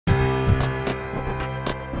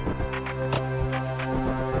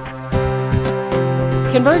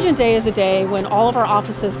Convergent Day is a day when all of our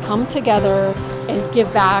offices come together and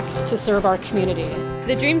give back to serve our communities.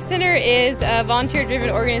 The Dream Center is a volunteer-driven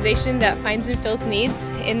organization that finds and fills needs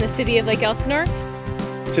in the city of Lake Elsinore.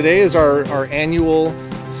 Today is our annual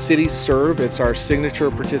City Serve. It's our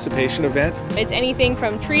signature participation event. It's anything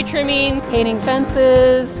from tree trimming, painting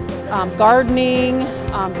fences, gardening,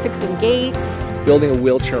 fixing gates, building a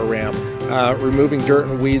wheelchair ramp, removing dirt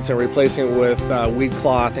and weeds and replacing it with weed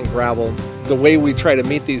cloth and gravel. The way we try to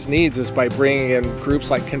meet these needs is by bringing in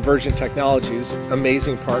groups like Convergint Technologies,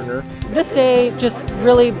 amazing partner. This day just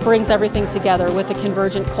really brings everything together with the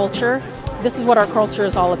Convergent culture. This is what our culture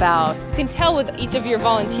is all about. You can tell with each of your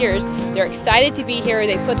volunteers, they're excited to be here.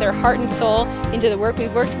 They put their heart and soul into the work.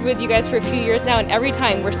 We've worked with you guys for a few years now, and every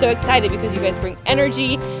time we're so excited because you guys bring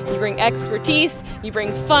energy, you bring expertise, you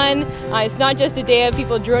bring fun. It's not just a day of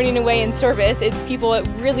people droning away in service, it's people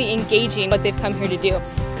really engaging what they've come here to do.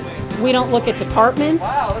 We don't look at departments,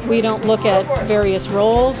 we don't look at various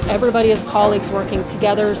roles. Everybody is colleagues working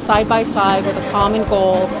together side by side with a common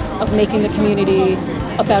goal of making the community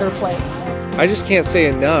a better place. I just can't say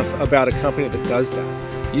enough about a company that does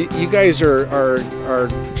that. You guys are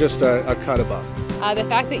just a cut above. The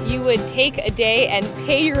fact that you would take a day and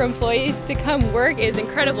pay your employees to come work is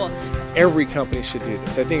incredible. Every company should do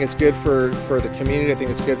this. I think it's good for the community. I think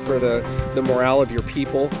it's good for the morale of your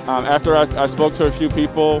people. After I spoke to a few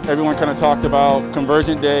people, everyone kind of talked about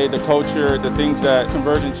Convergent Day, the culture, the things that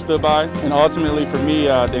Convergent stood by. And ultimately for me,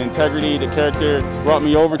 the integrity, the character brought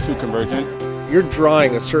me over to Convergent. You're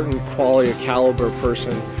drawing a certain quality, a caliber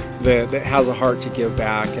person that has a heart to give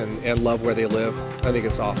back and love where they live. I think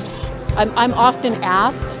it's awesome. I'm often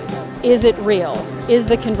asked, is it real? Is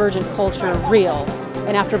the Convergent culture real?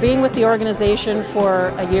 And after being with the organization for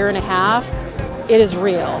a year and a half, it is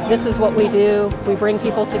real. This is what we do. We bring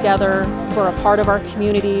people together. We're a part of our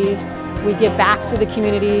communities. We give back to the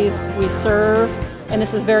communities. We serve. And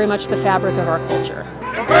this is very much the fabric of our culture.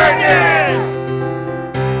 Convergent!